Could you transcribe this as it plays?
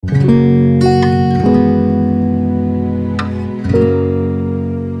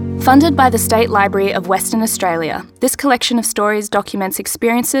Funded by the State Library of Western Australia, this collection of stories documents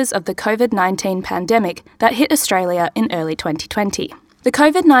experiences of the COVID-19 pandemic that hit Australia in early 2020. The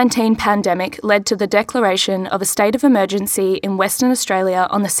COVID-19 pandemic led to the declaration of a state of emergency in Western Australia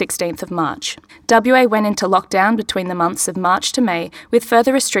on the 16th of March. WA went into lockdown between the months of March to May, with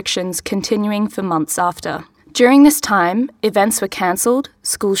further restrictions continuing for months after. During this time, events were cancelled,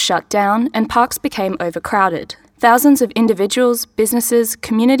 schools shut down, and parks became overcrowded. Thousands of individuals, businesses,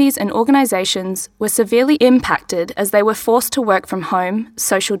 communities and organisations were severely impacted as they were forced to work from home,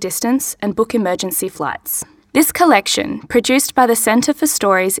 social distance and book emergency flights. This collection, produced by the Centre for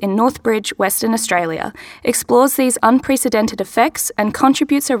Stories in Northbridge, Western Australia, explores these unprecedented effects and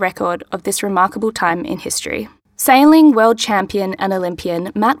contributes a record of this remarkable time in history. Sailing world champion and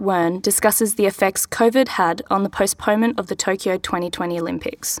Olympian Matt Wern discusses the effects COVID had on the postponement of the Tokyo 2020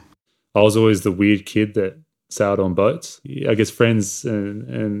 Olympics. I was always the weird kid that sailed on boats. I guess friends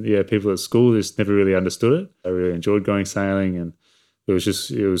and people at school just never really understood it. I really enjoyed going sailing, and it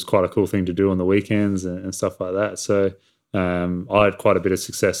was quite a cool thing to do on the weekends and stuff like that. So I had quite a bit of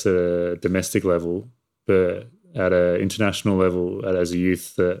success at a domestic level, but at an international level as a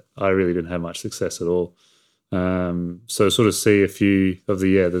youth that I really didn't have much success at all. So sort of see a few of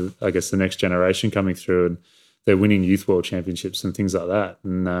the next generation coming through, and they're winning youth world championships and things like that.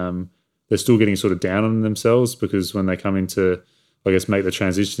 And they're still getting sort of down on themselves because when they come into, make the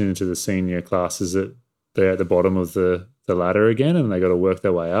transition into the senior classes, that they're at the bottom of the ladder again, and they got to work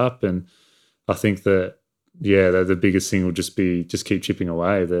their way up. And I think that, the biggest thing will just keep chipping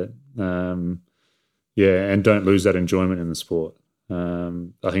away and don't lose that enjoyment in the sport.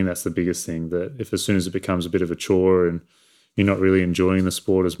 I think that's the biggest thing, that if as soon as it becomes a bit of a chore and you're not really enjoying the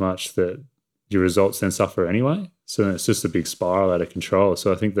sport as much, that your results then suffer anyway. So it's just a big spiral out of control.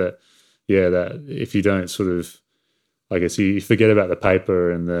 So I think that, that if you don't sort of, you forget about the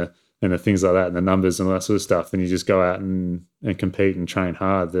paper and the things like that and the numbers and all that sort of stuff, and you just go out and compete and train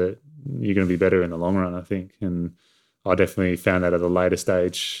hard, that you're going to be better in the long run, I think. And I definitely found that at a later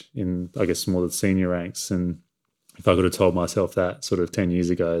stage in, more the senior ranks. And if I could have told myself that sort of 10 years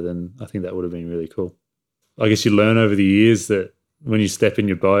ago, then I think that would have been really cool. I guess you learn over the years that when you step in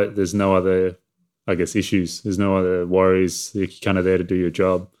your boat, there's no other, issues. There's no other worries. You're kind of there to do your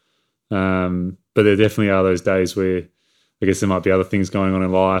job. But there definitely are those days where there might be other things going on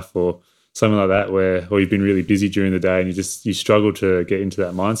in life or something like that, or you've been really busy during the day and you struggle to get into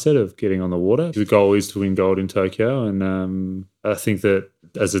that mindset of getting on the water. The goal is to win gold in Tokyo. And I think that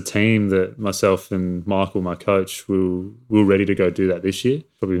as a team, that myself and Michael, my coach, we're ready to go do that this year.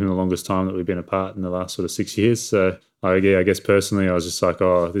 Probably been the longest time that we've been apart in the last sort of 6 years. So I guess personally, I was just like,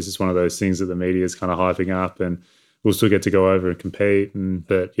 this is one of those things that the media is kind of hyping up, and we'll still get to go over and compete.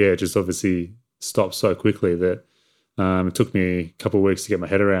 But it just obviously stopped so quickly that it took me a couple of weeks to get my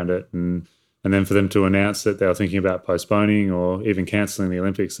head around it. And then for them to announce that they were thinking about postponing or even cancelling the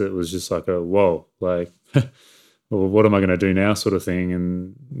Olympics, it was just like whoa, well, what am I going to do now sort of thing?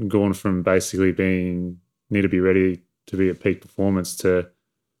 And gone from basically need to be ready to be at peak performance to,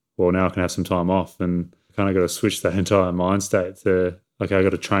 now I can have some time off, and kind of got to switch that entire mind state to, I got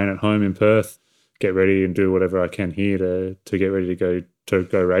to train at home in Perth, get ready and do whatever I can here to get ready to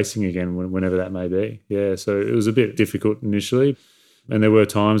go racing again whenever that may be. Yeah, so it was a bit difficult initially. And there were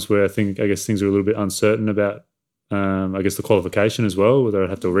times where things were a little bit uncertain about, the qualification as well, whether I'd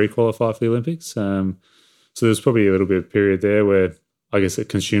have to requalify for the Olympics. So there was probably a little bit of period there where it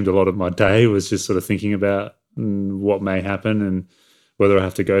consumed a lot of my day, was just sort of thinking about what may happen and whether I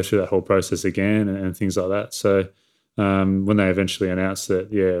have to go through that whole process again and things like that. So when they eventually announced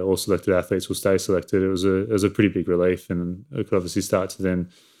that, all selected athletes will stay selected, it was a pretty big relief, and I could obviously start to then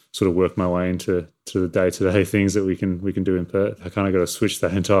sort of work my way into the day-to-day things that we can do in Perth. I kind of got to switch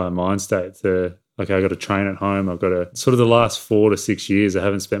that entire mind state to, I got to train at home. I've got to sort of the last 4 to 6 years, I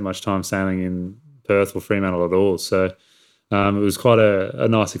haven't spent much time sailing in Perth or Fremantle at all. So it was quite a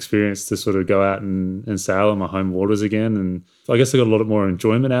nice experience to sort of go out and sail in my home waters again. And I guess I got a lot more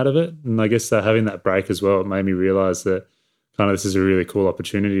enjoyment out of it. And I guess having that break as well, it made me realise that kind of this is a really cool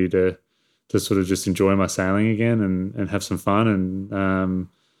opportunity to sort of just enjoy my sailing again and have some fun. And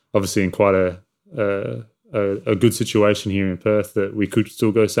obviously in quite a good situation here in Perth that we could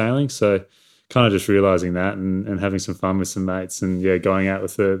still go sailing. So kind of just realising that and having some fun with some mates and going out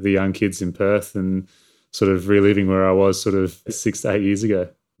with the young kids in Perth and sort of reliving where I was sort of 6 to 8 years ago.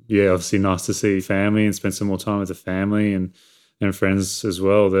 Yeah, obviously nice to see family and spend some more time with the family and friends as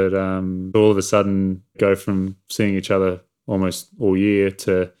well, that all of a sudden go from seeing each other almost all year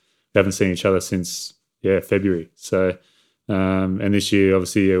to we haven't seen each other since February. So And this year,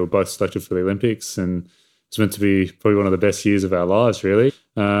 obviously, we're both selected for the Olympics, and it's meant to be probably one of the best years of our lives, really.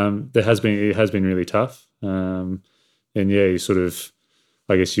 It has been really tough. And yeah, you sort of,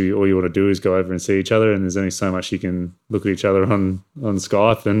 I guess all you want to do is go over and see each other, and there's only so much you can look at each other on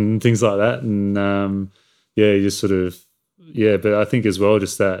Skype and things like that. And yeah, you just sort of, yeah, but I think as well,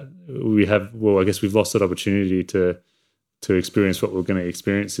 just that I guess we've lost that opportunity to experience what we're going to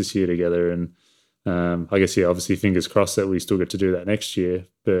experience this year together. And I guess, yeah, obviously fingers crossed that we still get to do that next year,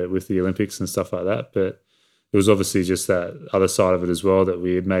 but with the Olympics and stuff like that. But it was obviously just that other side of it as well, that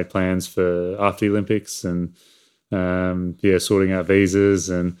we had made plans for after the Olympics and, yeah, sorting out visas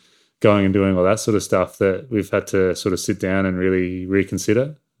and going and doing all that sort of stuff, that we've had to sort of sit down and really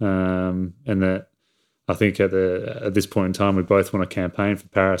reconsider. And that I think at this point in time, we both want to campaign for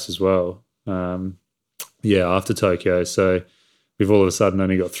Paris as well. Yeah, after Tokyo. So we've all of a sudden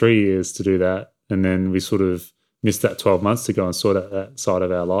only got 3 years to do that. And then we sort of missed that 12 months to go and sort out that side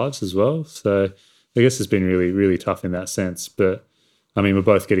of our lives as well. So I guess it's been really, really tough in that sense. But I mean, we're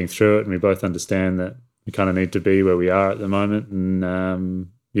both getting through it, and we both understand that we kind of need to be where we are at the moment. And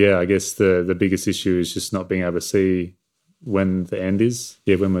yeah, I guess the biggest issue is just not being able to see when the end is,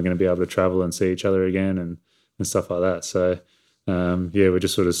 when we're going to be able to travel and see each other again and stuff like that. So yeah, we're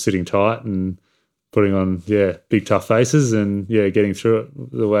just sort of sitting tight and putting on, big tough faces and, getting through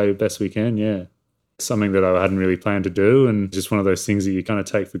it the way best we can, Something that I hadn't really planned to do, and just one of those things that you kind of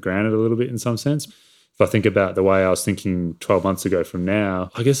take for granted a little bit in some sense. If I think about the way I was thinking 12 months ago from now,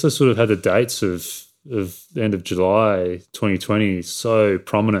 I guess I sort of had the dates of the end of July 2020 so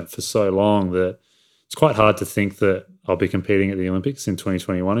prominent for so long that it's quite hard to think that I'll be competing at the Olympics in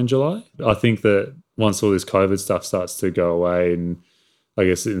 2021 in July. I think that once all this COVID stuff starts to go away, and I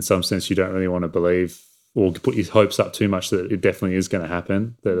guess in some sense you don't really want to believe or put your hopes up too much that it definitely is going to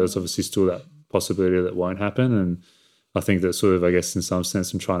happen, that there's obviously still that possibility that won't happen. And I think that sort of, I guess in some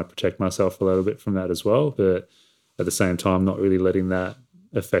sense, I'm trying to protect myself a little bit from that as well. But at the same time, not really letting that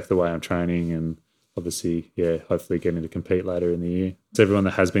affect the way I'm training, and obviously, hopefully getting to compete later in the year. So everyone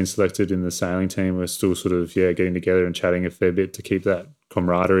that has been selected in the sailing team, we're still sort of, getting together and chatting a fair bit to keep that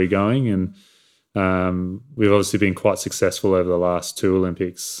camaraderie going. And we've obviously been quite successful over the last 2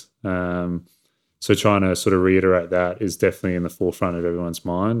 Olympics. So trying to sort of reiterate that is definitely in the forefront of everyone's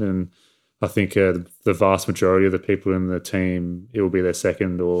mind. And I think the vast majority of the people in the team, it will be their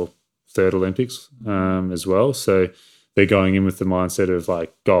 2nd or 3rd Olympics as well. So they're going in with the mindset of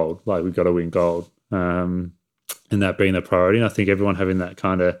like gold, like we've got to win gold, and that being the priority. And I think everyone having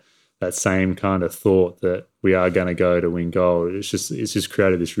that same kind of thought that we are going to go to win gold. It's just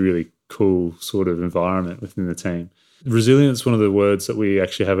created this really cool sort of environment within the team. Resilience is one of the words that we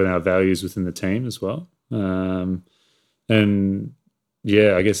actually have in our values within the team as well. And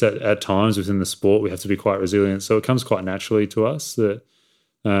yeah, I guess at times within the sport, we have to be quite resilient. So it comes quite naturally to us that,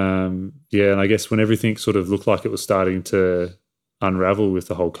 and I guess when everything sort of looked like it was starting to unravel with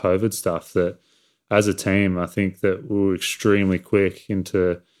the whole COVID stuff, that as a team, I think that we were extremely quick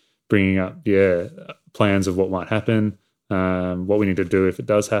into bringing up, plans of what might happen, what we need to do if it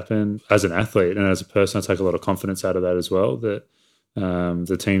does happen. As an athlete and as a person, I take a lot of confidence out of that as well, that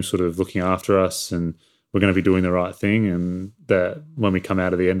the team's sort of looking after us and we're going to be doing the right thing, and that when we come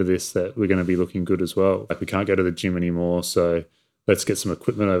out of the end of this, that we're going to be looking good as well. Like we can't go to the gym anymore, so let's get some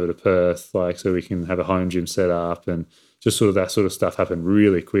equipment over to Perth, so we can have a home gym set up, and just sort of that sort of stuff happened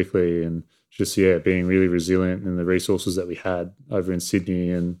really quickly. And just, being really resilient in the resources that we had over in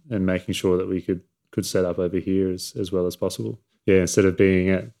Sydney and making sure that we could set up over here as well as possible. Instead of being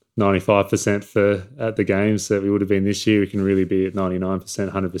at 95% at the games that we would have been this year, we can really be at 99%,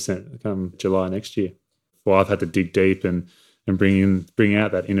 100% come July next year. Well, I've had to dig deep and bring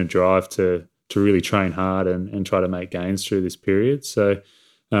out that inner drive to really train hard and try to make gains through this period. So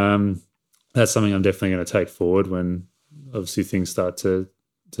that's something I'm definitely going to take forward when obviously things start to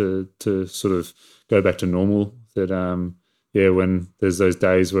sort of go back to normal. That when there's those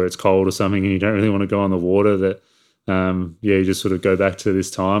days where it's cold or something and you don't really want to go on the water, that you just sort of go back to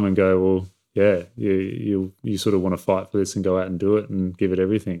this time and go, well, you sort of want to fight for this and go out and do it and give it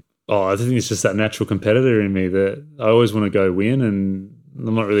everything. I think it's just that natural competitor in me that I always want to go win, and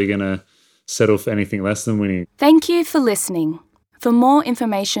I'm not really going to settle for anything less than winning. Thank you for listening. For more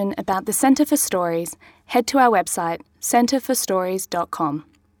information about the Centre for Stories, head to our website, centreforstories.com.